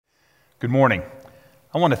Good morning.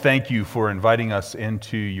 I want to thank you for inviting us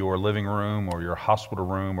into your living room or your hospital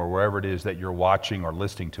room or wherever it is that you're watching or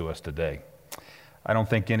listening to us today. I don't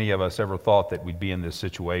think any of us ever thought that we'd be in this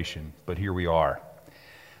situation, but here we are.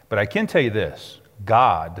 But I can tell you this,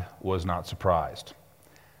 God was not surprised.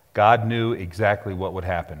 God knew exactly what would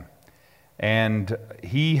happen. And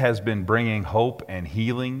He has been bringing hope and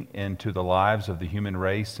healing into the lives of the human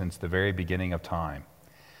race since the very beginning of time.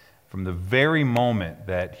 From the very moment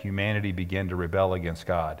that humanity began to rebel against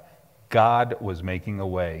God, God was making a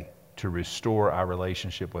way to restore our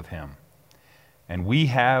relationship with Him. And we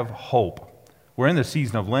have hope. We're in the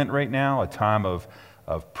season of Lent right now, a time of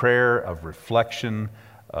prayer, of reflection,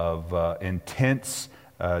 of intense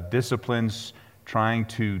disciplines, trying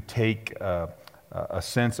to take a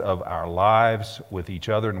sense of our lives with each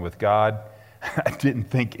other and with God. I didn't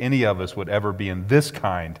think any of us would ever be in this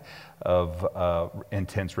kind of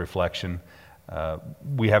intense reflection.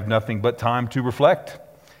 We have nothing but time to reflect.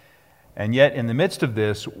 And yet, in the midst of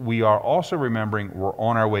this, we are also remembering we're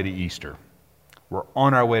on our way to Easter. We're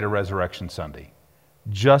on our way to Resurrection Sunday,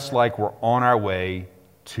 just like we're on our way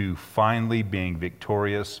to finally being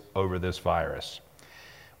victorious over this virus.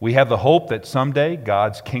 We have the hope that someday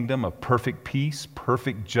God's kingdom of perfect peace,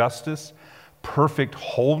 perfect justice, perfect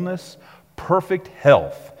wholeness, perfect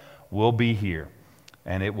health will be here,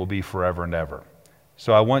 and it will be forever and ever.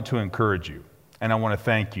 So I want to encourage you, and I want to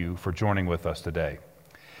thank you for joining with us today.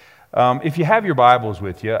 If you have your Bibles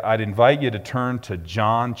with you, I'd invite you to turn to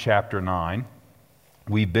John chapter 9.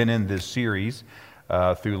 We've been in this series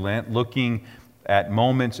through Lent, looking at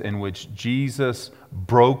moments in which Jesus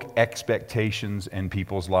broke expectations in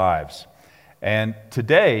people's lives. And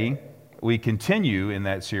today, we continue in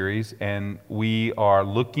that series, and we are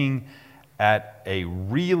looking at a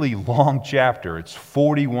really long chapter. It's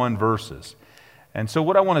 41 verses. And so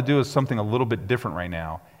what I want to do is something a little bit different right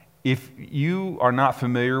now. If you are not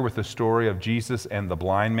familiar with the story of Jesus and the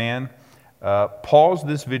blind man, pause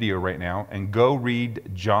this video right now and go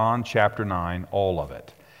read John chapter 9, all of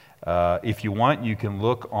it. If you want, you can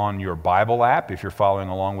look on your Bible app if you're following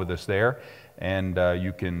along with us there, and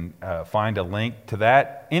you can find a link to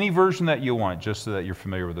that, any version that you want, just so that you're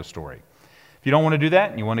familiar with the story. If you don't want to do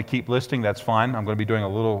that and you want to keep listening, that's fine. I'm going to be doing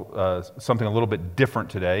something a little bit different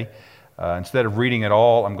today. Instead of reading it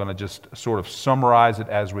all, I'm going to just sort of summarize it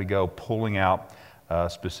as we go, pulling out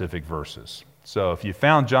specific verses. So if you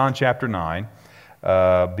found John chapter 9,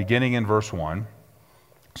 beginning in verse 1.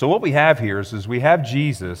 So what we have here is we have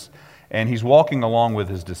Jesus, and He's walking along with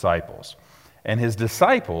His disciples. And His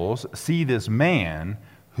disciples see this man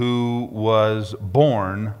who was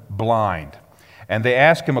born blind. And they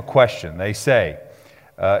ask Him a question. They say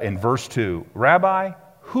in verse 2, "Rabbi,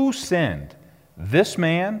 who sinned, this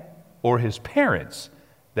man or his parents,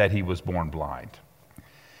 that he was born blind?"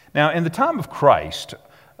 Now, in the time of Christ,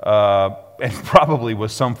 and probably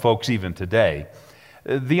with some folks even today,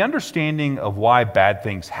 the understanding of why bad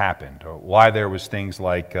things happened, or why there was things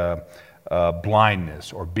like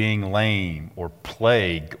blindness, or being lame, or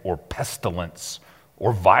plague, or pestilence,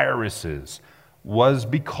 or viruses, was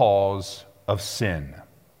because of sin.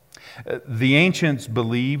 The ancients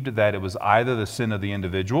believed that it was either the sin of the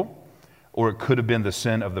individual, or it could have been the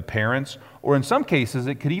sin of the parents, or in some cases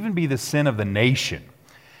it could even be the sin of the nation.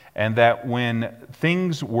 And that when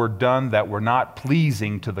things were done that were not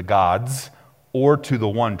pleasing to the gods, or to the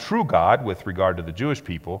one true God with regard to the Jewish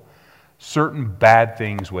people, certain bad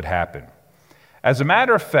things would happen. As a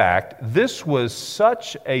matter of fact, this was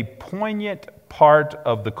such a poignant part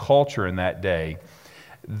of the culture in that day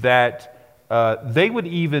that they would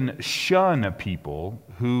even shun people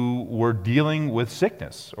who were dealing with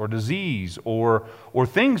sickness or disease or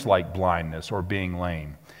things like blindness or being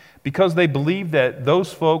lame, because they believed that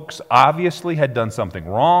those folks obviously had done something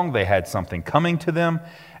wrong, they had something coming to them,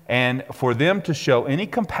 and for them to show any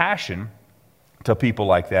compassion to people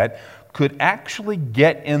like that could actually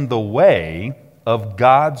get in the way of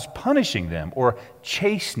God's punishing them or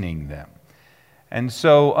chastening them. And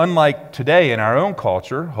so, unlike today in our own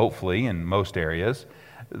culture, hopefully in most areas,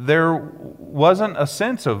 there wasn't a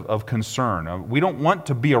sense of concern. We don't want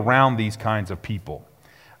to be around these kinds of people.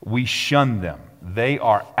 We shun them. They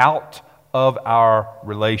are out of our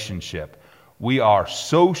relationship. We are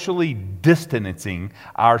socially distancing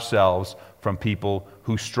ourselves from people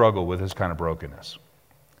who struggle with this kind of brokenness.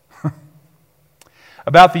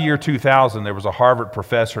 About the year 2000, there was a Harvard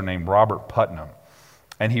professor named Robert Putnam,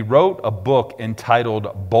 and he wrote a book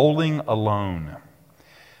entitled Bowling Alone.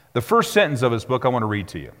 The first sentence of his book I want to read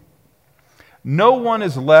to you. "No one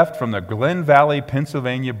is left from the Glen Valley,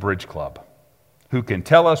 Pennsylvania Bridge Club who can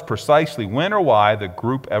tell us precisely when or why the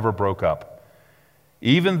group ever broke up.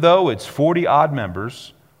 even though its 40-odd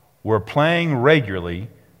members were playing regularly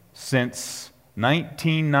since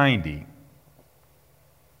 1990.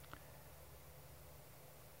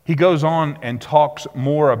 He goes on and talks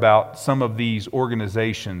more about some of these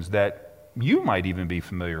organizations that you might even be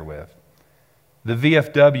familiar with. The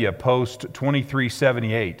VFW Post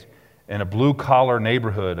 2378 in a blue-collar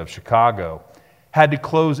neighborhood of Chicago had to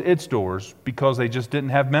close its doors because they just didn't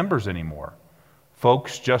have members anymore.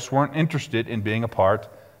 Folks just weren't interested in being a part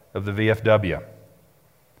of the VFW.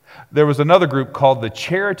 There was another group called the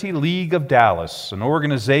Charity League of Dallas, an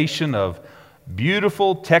organization of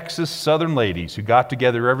beautiful Texas Southern ladies who got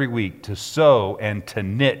together every week to sew and to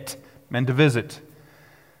knit and to visit.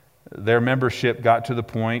 Their membership got to the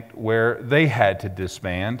point where they had to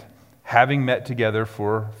disband, having met together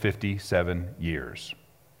for 57 years.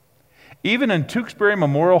 Even in Tewksbury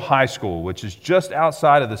Memorial High School, which is just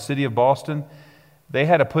outside of the city of Boston, they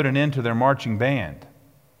had to put an end to their marching band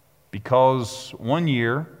because one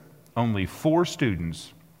year only 4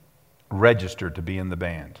 students registered to be in the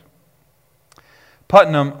band.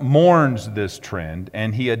 Putnam mourns this trend,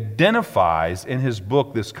 and he identifies in his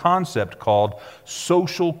book this concept called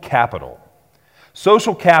social capital.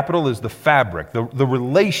 Social capital is the fabric, the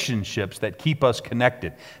relationships that keep us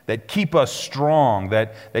connected, that keep us strong,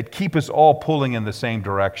 that keep us all pulling in the same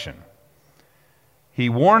direction. He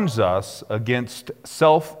warns us against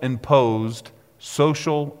self-imposed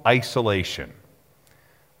social isolation.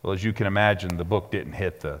 Well, as you can imagine, the book didn't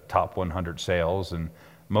hit the top 100 sales, and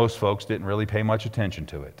most folks didn't really pay much attention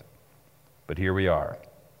to it. But here we are.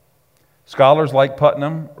 Scholars like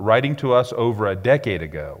Putnam writing to us over a decade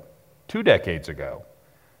ago, 2 decades ago,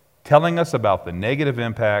 telling us about the negative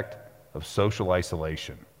impact of social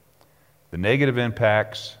isolation, the negative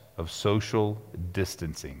impacts of social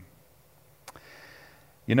distancing.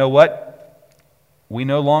 You know what? We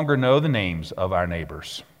no longer know the names of our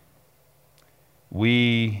neighbors.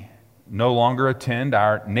 We no longer attend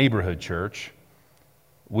our neighborhood church.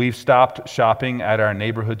 We've stopped shopping at our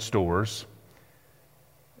neighborhood stores.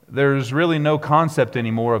 There's really no concept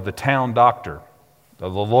anymore of the town doctor,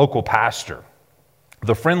 of the local pastor,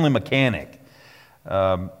 the friendly mechanic,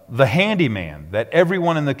 the handyman that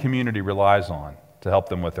everyone in the community relies on to help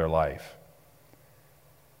them with their life.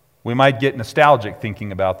 We might get nostalgic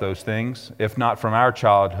thinking about those things, if not from our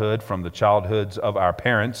childhood, from the childhoods of our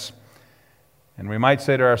parents. And we might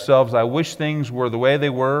say to ourselves, I wish things were the way they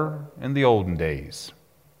were in the olden days.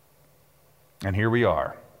 And here we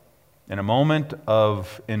are, in a moment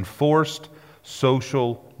of enforced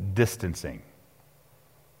social distancing,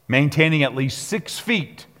 maintaining at least 6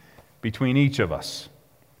 feet between each of us,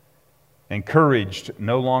 encouraged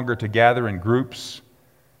no longer to gather in groups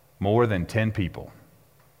more than 10 people.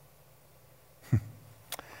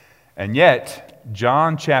 And yet,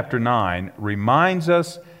 John chapter 9 reminds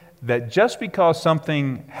us that just because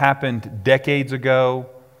something happened decades ago,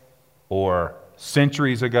 or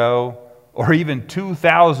centuries ago, or even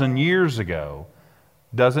 2,000 years ago,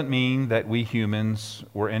 doesn't mean that we humans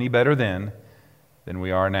were any better then than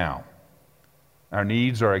we are now. Our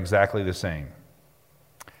needs are exactly the same.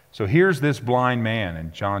 So here's this blind man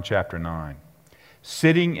in John chapter 9,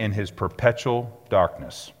 sitting in his perpetual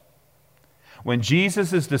darkness. When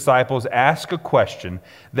Jesus' disciples ask a question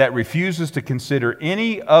that refuses to consider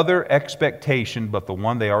any other expectation but the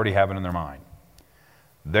one they already have in their mind.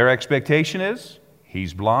 Their expectation is,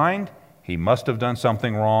 he's blind, he must have done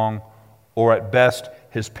something wrong, or at best,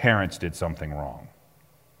 his parents did something wrong.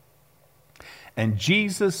 And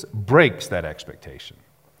Jesus breaks that expectation.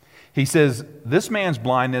 He says, this man's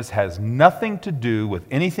blindness has nothing to do with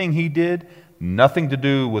anything he did, nothing to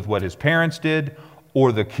do with what his parents did,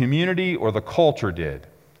 or the community or the culture did.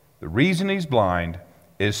 The reason he's blind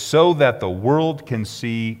is so that the world can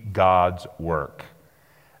see God's work,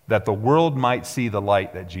 that the world might see the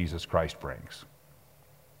light that Jesus Christ brings.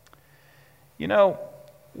 You know,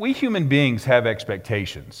 we human beings have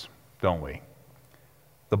expectations, don't we?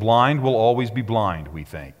 The blind will always be blind, we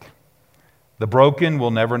think. The broken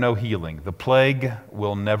will never know healing. The plague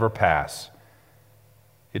will never pass.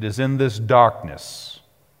 It is in this darkness,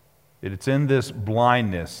 it's in this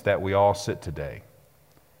blindness that we all sit today.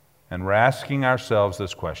 And we're asking ourselves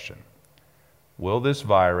this question: will this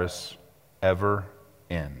virus ever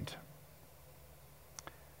end?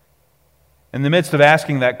 In the midst of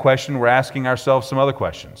asking that question, we're asking ourselves some other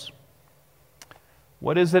questions.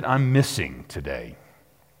 What is it I'm missing today?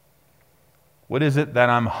 What is it that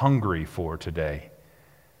I'm hungry for today?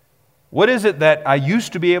 What is it that I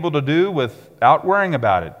used to be able to do without worrying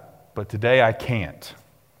about it, but today I can't?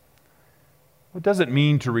 What does it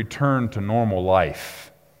mean to return to normal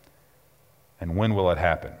life? And when will it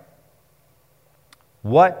happen?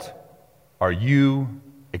 What are you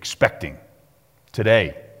expecting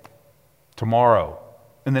today, tomorrow,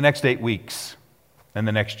 in the next 8 weeks, and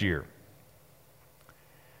the next year?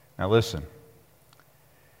 Now listen,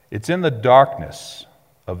 it's in the darkness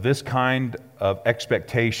of this kind of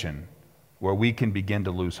expectation where we can begin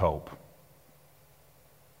to lose hope,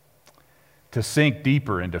 to sink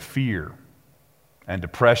deeper into fear and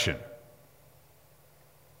depression,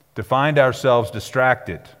 to find ourselves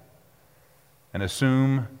distracted and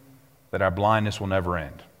assume that our blindness will never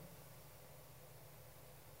end.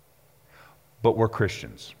 But we're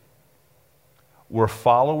Christians. We're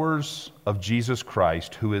followers of Jesus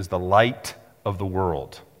Christ, who is the light of the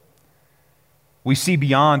world. We see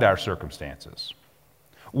beyond our circumstances.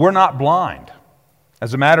 We're not blind.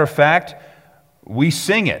 As a matter of fact, we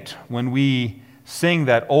sing it when we sing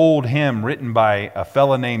that old hymn written by a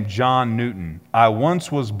fellow named John Newton. I once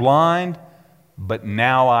was blind, but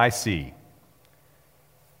now I see.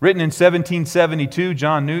 Written in 1772,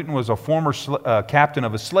 John Newton was a former captain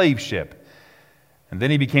of a slave ship, and then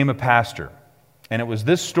he became a pastor. And it was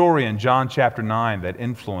this story in John chapter 9 that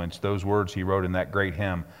influenced those words he wrote in that great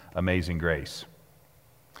hymn, Amazing Grace.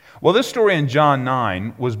 Well, this story in John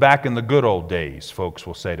 9 was back in the good old days, folks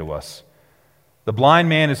will say to us. The blind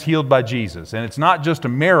man is healed by Jesus, and it's not just a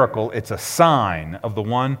miracle, it's a sign of the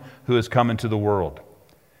one who has come into the world.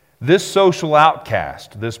 This social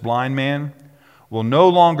outcast, this blind man, will no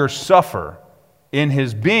longer suffer in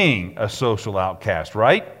his being a social outcast,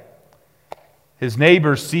 right? His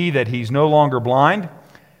neighbors see that he's no longer blind,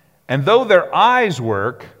 and though their eyes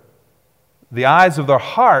work, the eyes of their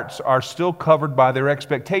hearts are still covered by their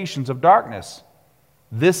expectations of darkness.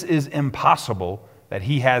 This is impossible that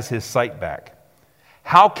he has his sight back.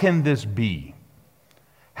 How can this be?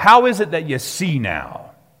 How is it that you see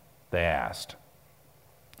now? They asked.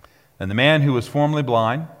 And the man who was formerly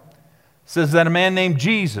blind says that a man named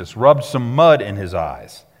Jesus rubbed some mud in his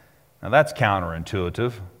eyes. Now that's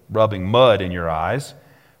counterintuitive, rubbing mud in your eyes,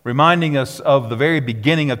 reminding us of the very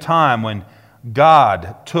beginning of time when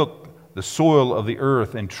God took the soil of the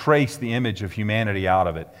earth and traced the image of humanity out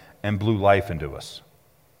of it and blew life into us.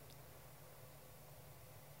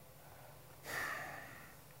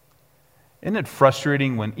 Isn't it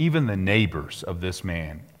frustrating when even the neighbors of this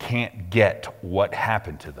man can't get what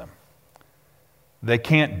happened to them? They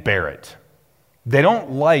can't bear it. They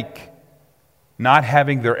don't like not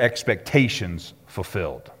having their expectations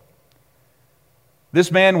fulfilled.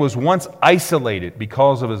 This man was once isolated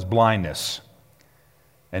because of his blindness.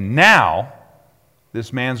 And now,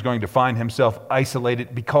 this man's going to find himself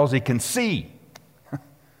isolated because he can see.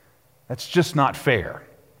 That's just not fair.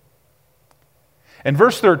 In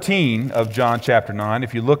verse 13 of John chapter 9,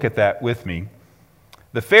 if you look at that with me,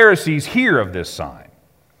 the Pharisees hear of this sign.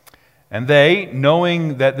 And they,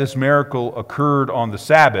 knowing that this miracle occurred on the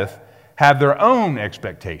Sabbath, have their own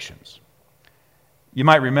expectations. You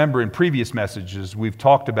might remember in previous messages we've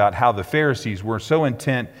talked about how the Pharisees were so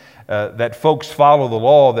intent that folks follow the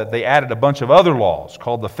law that they added a bunch of other laws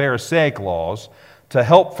called the Pharisaic laws to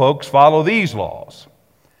help folks follow these laws.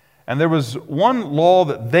 And there was one law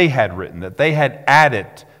that they had written, that they had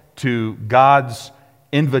added to God's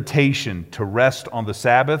invitation to rest on the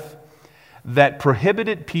Sabbath, that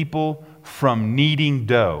prohibited people from kneading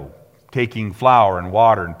dough, taking flour and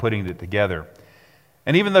water and putting it together.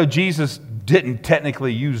 And even though Jesus didn't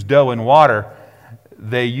technically use dough and water,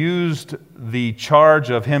 they used the charge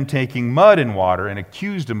of him taking mud and water and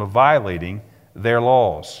accused him of violating their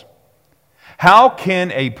laws. How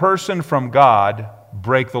can a person from God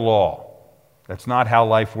break the law? That's not how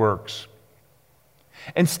life works.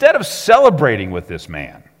 Instead of celebrating with this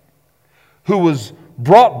man who was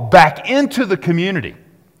brought back into the community,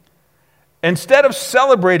 instead of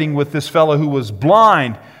celebrating with this fellow who was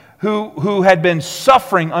blind, who had been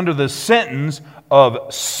suffering under the sentence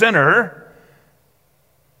of sinner,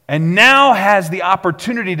 and now has the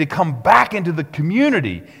opportunity to come back into the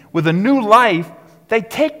community with a new life, they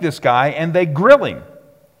take this guy and they grill him.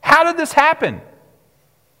 How did this happen?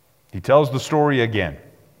 He tells the story again.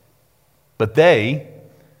 But they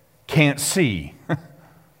can't see.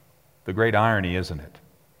 The great irony, isn't it?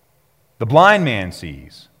 The blind man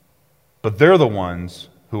sees, but they're the ones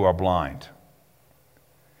who are blind.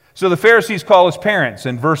 So the Pharisees call his parents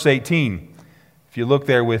in verse 18. If you look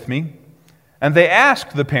there with me. And they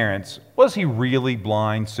ask the parents, was he really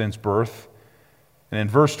blind since birth? And in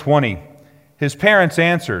verse 20, his parents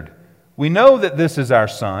answered, we know that this is our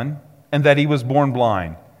son, and that he was born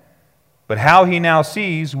blind. But how he now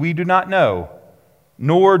sees, we do not know,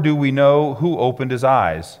 nor do we know who opened his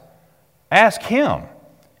eyes. Ask him.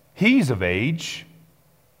 He's of age.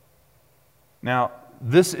 Now,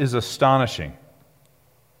 this is astonishing.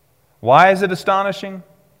 Why is it astonishing?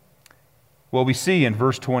 Well, we see in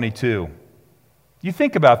verse 22. You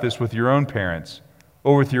think about this with your own parents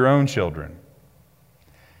or with your own children.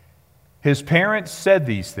 His parents said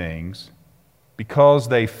these things because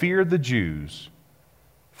they feared the Jews.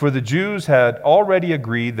 For the Jews had already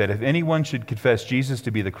agreed that if anyone should confess Jesus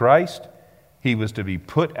to be the Christ, he was to be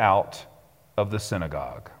put out of the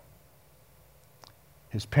synagogue.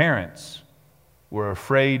 His parents were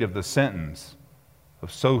afraid of the sentence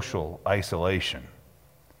of social isolation.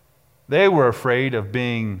 They were afraid of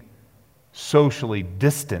being socially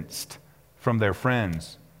distanced from their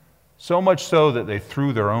friends, so much so that they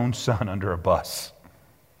threw their own son under a bus.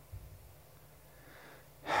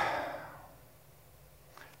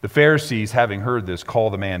 The Pharisees, having heard this, call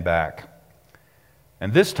the man back.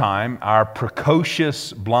 And this time, our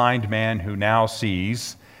precocious blind man who now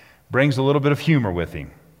sees brings a little bit of humor with him.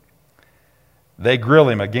 They grill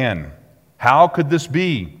him again. How could this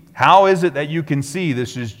be? How is it that you can see?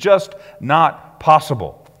 This is just not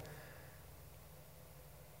possible.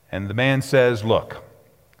 And the man says, look,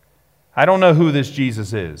 I don't know who this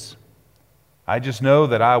Jesus is. I just know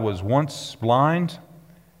that I was once blind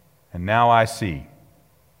and now I see.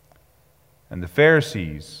 And the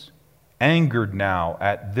Pharisees, angered now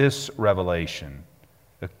at this revelation,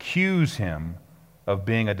 accuse him of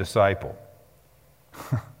being a disciple.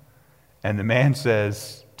 And the man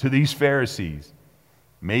says to these Pharisees,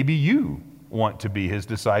 maybe you want to be his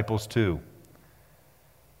disciples too.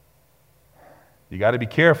 You got to be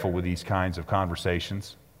careful with these kinds of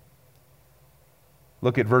conversations.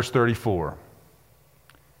 Look at verse 34.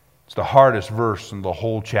 It's the hardest verse in the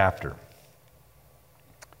whole chapter.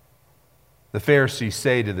 The Pharisees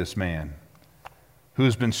say to this man, who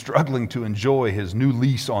has been struggling to enjoy his new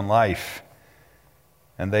lease on life,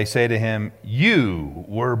 and they say to him, you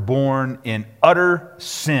were born in utter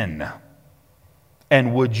sin,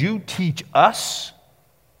 and would you teach us?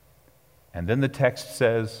 And then the text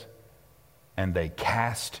says, and they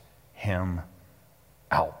cast him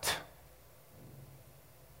out.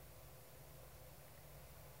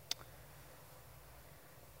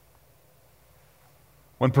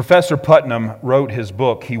 When Professor Putnam wrote his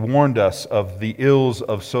book, he warned us of the ills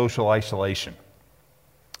of social isolation.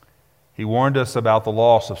 He warned us about the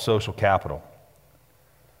loss of social capital.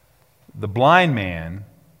 The blind man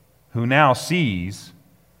who now sees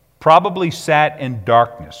probably sat in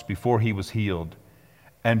darkness before he was healed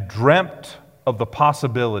and dreamt of the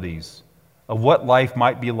possibilities of what life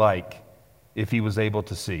might be like if he was able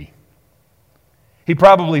to see. He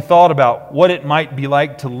probably thought about what it might be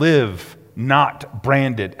like to live not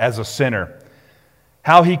branded as a sinner,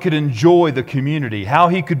 how he could enjoy the community, how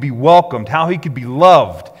he could be welcomed, how he could be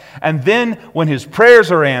loved. And then when his prayers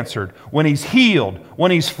are answered, when he's healed,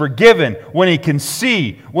 when he's forgiven, when he can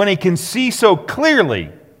see so clearly,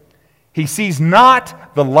 he sees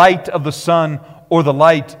not the light of the sun or the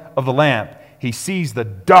light of the lamp. He sees the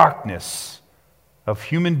darkness of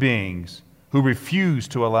human beings who refuse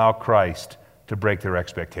to allow Christ to break their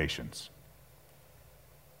expectations.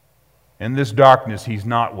 In this darkness, he's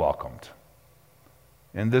not welcomed.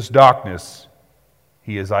 In this darkness,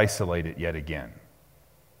 he is isolated yet again.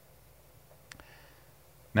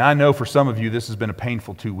 Now, I know for some of you this has been a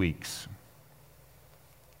painful 2 weeks.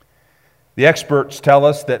 The experts tell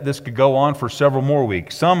us that this could go on for several more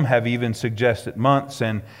weeks. Some have even suggested months,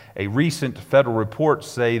 and a recent federal report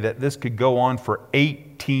say that this could go on for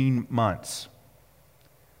 18 months.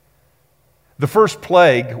 The first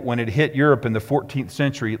plague, when it hit Europe in the 14th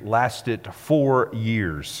century, lasted 4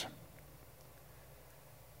 years.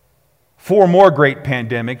 4 more great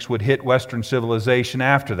pandemics would hit Western civilization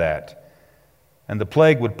after that, and the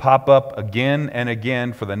plague would pop up again and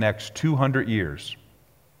again for the next 200 years.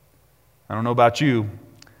 I don't know about you,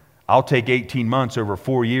 I'll take 18 months over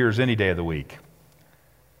 4 years any day of the week.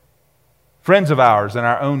 Friends of ours in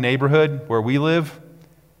our own neighborhood where we live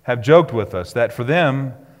have joked with us that for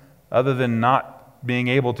them, other than not being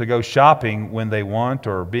able to go shopping when they want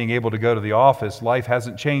or being able to go to the office, life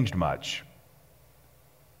hasn't changed much.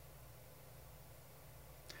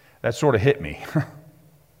 That sort of hit me.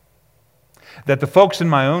 That the folks in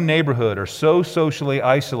my own neighborhood are so socially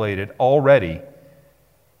isolated already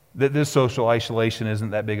that this social isolation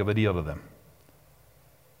isn't that big of a deal to them.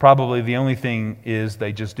 Probably the only thing is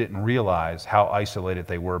they just didn't realize how isolated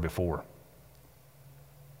they were before.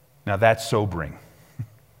 Now that's sobering.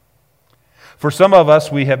 For some of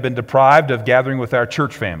us, we have been deprived of gathering with our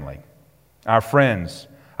church family, our friends,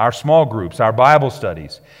 our small groups, our Bible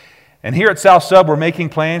studies. And here at South Sub, we're making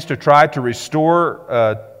plans to try to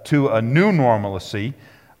restore to a new normalcy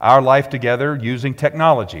our life together using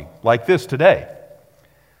technology, like this today.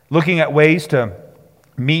 Looking at ways to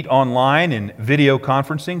meet online in video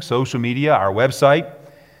conferencing, social media, our website.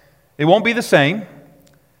 It won't be the same,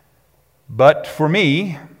 but for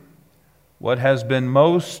me, what has been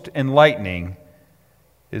most enlightening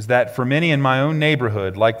is that for many in my own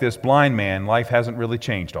neighborhood, like this blind man, life hasn't really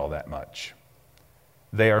changed all that much.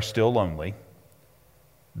 They are still lonely.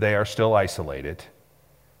 They are still isolated.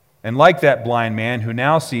 And like that blind man who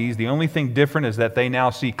now sees, the only thing different is that they now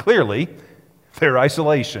see clearly their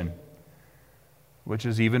isolation, which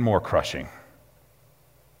is even more crushing.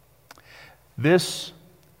 This,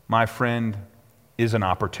 my friend, is an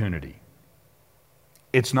opportunity.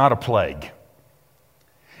 It's not a plague.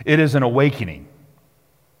 It is an awakening.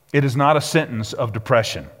 It is not a sentence of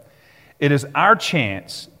depression. It is our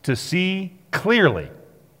chance to see clearly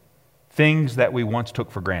things that we once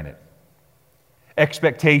took for granted,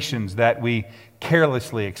 expectations that we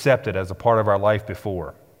carelessly accepted as a part of our life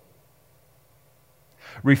before.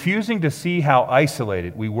 Refusing to see how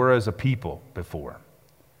isolated we were as a people before,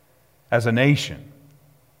 as a nation,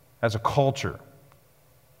 as a culture,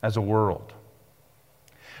 as a world.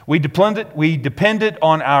 We depended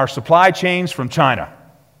on our supply chains from China,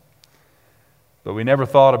 but we never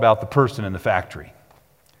thought about the person in the factory.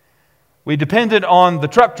 We depended on the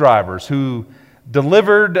truck drivers who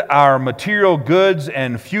delivered our material goods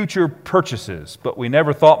and future purchases, but we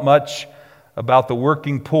never thought much about the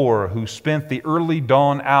working poor who spent the early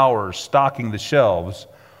dawn hours stocking the shelves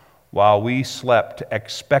while we slept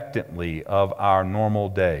expectantly of our normal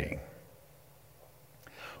day.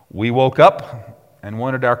 We woke up and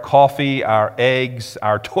wanted our coffee, our eggs,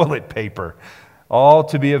 our toilet paper, all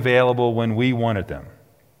to be available when we wanted them.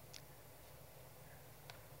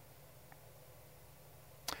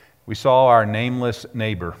 We saw our nameless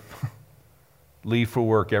neighbor leave for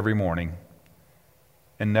work every morning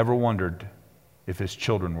and never wondered if his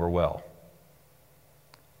children were well.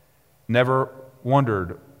 Never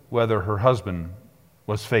wondered whether her husband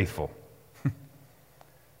was faithful,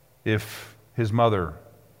 if his mother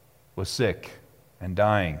was sick and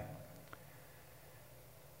dying.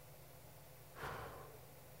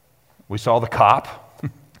 We saw the cop,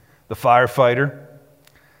 the firefighter,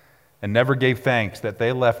 and never gave thanks that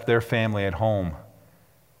they left their family at home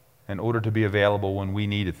in order to be available when we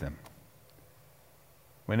needed them.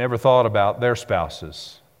 We never thought about their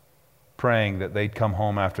spouses, praying that they'd come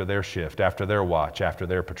home after their shift, after their watch, after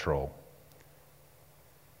their patrol.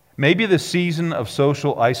 Maybe the season of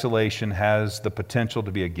social isolation has the potential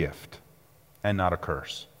to be a gift and not a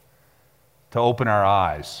curse, to open our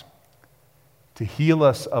eyes, to heal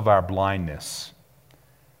us of our blindness.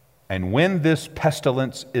 And when this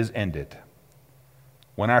pestilence is ended,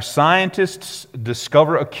 when our scientists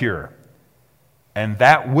discover a cure, and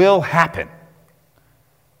that will happen,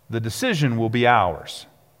 the decision will be ours.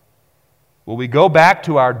 Will we go back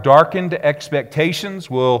to our darkened expectations?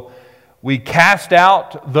 Will we cast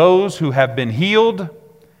out those who have been healed?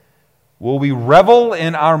 Will we revel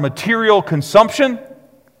in our material consumption?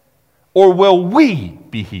 Or will we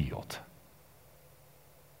be healed?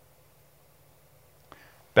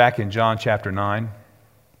 Back in John chapter 9,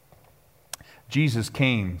 Jesus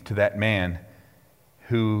came to that man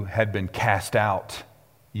who had been cast out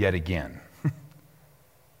yet again.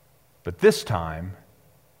 But this time,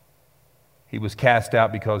 he was cast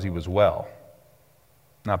out because he was well,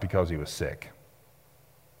 not because he was sick.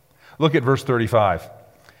 Look at verse 35.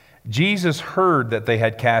 Jesus heard that they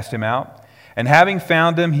had cast him out, and having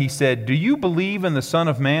found him, he said, "Do you believe in the Son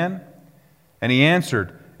of Man?" And he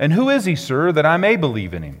answered, "And who is he, sir, that I may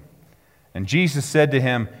believe in him?" And Jesus said to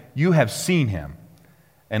him, "You have seen him."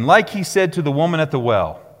 And like he said to the woman at the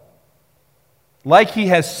well, like he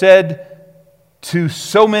has said to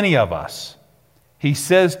so many of us, he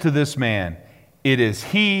says to this man, "It is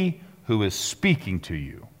he who is speaking to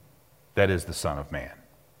you that is the Son of Man."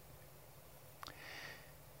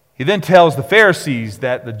 He then tells the Pharisees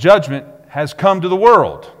that the judgment has come to the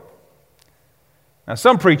world. Now,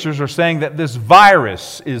 some preachers are saying that this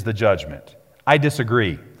virus is the judgment. I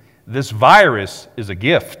disagree. This virus is a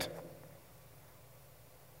gift,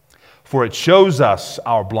 for it shows us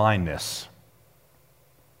our blindness.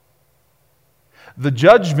 The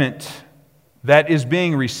judgment that is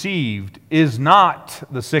being received is not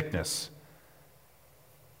the sickness.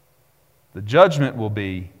 The judgment will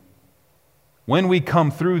be when we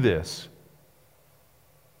come through this,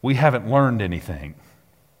 we haven't learned anything.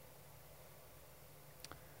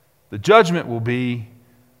 The judgment will be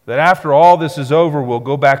that after all this is over, we'll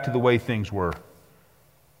go back to the way things were,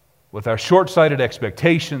 with our short-sighted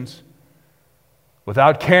expectations,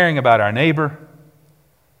 without caring about our neighbor,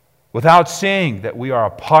 without seeing that we are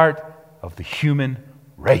a part of the human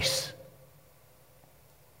race.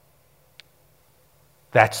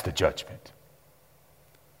 That's the judgment.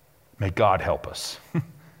 May God help us,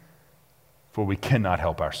 for we cannot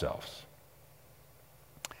help ourselves.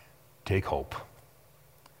 Take hope.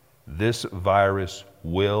 This virus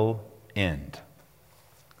will end.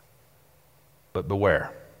 But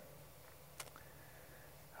beware.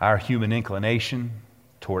 Our human inclination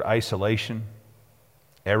toward isolation,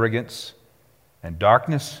 arrogance, and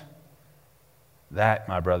darkness, that,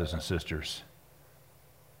 my brothers and sisters,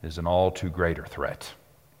 is an all too greater threat,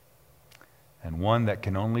 and one that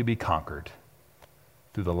can only be conquered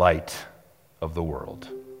through the light of the world,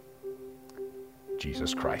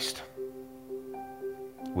 Jesus Christ.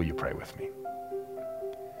 Will you pray with me?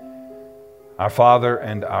 Our Father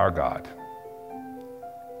and our God,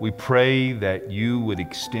 we pray that you would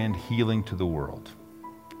extend healing to the world,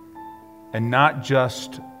 and not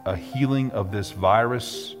just a healing of this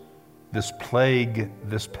virus, this plague,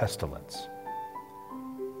 this pestilence,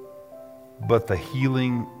 but the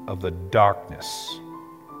healing of the darkness.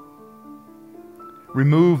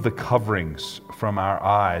 Remove the coverings from our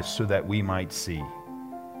eyes so that we might see.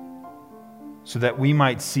 So that we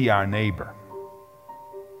might see our neighbor.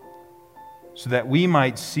 So that we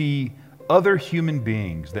might see other human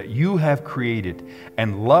beings that you have created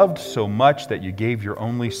and loved so much that you gave your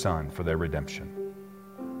only Son for their redemption.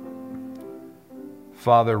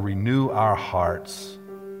 Father, renew our hearts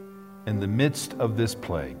in the midst of this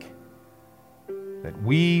plague, that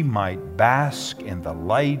we might bask in the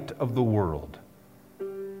light of the world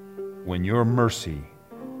when your mercy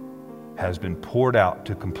has been poured out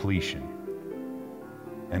to completion,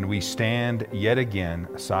 and we stand yet again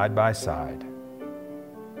side by side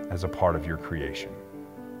as a part of your creation.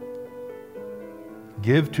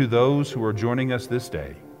 Give to those who are joining us this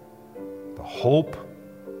day the hope,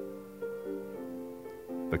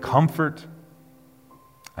 the comfort,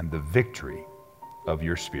 and the victory of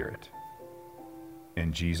your Spirit.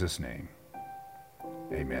 In Jesus' name,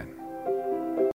 amen.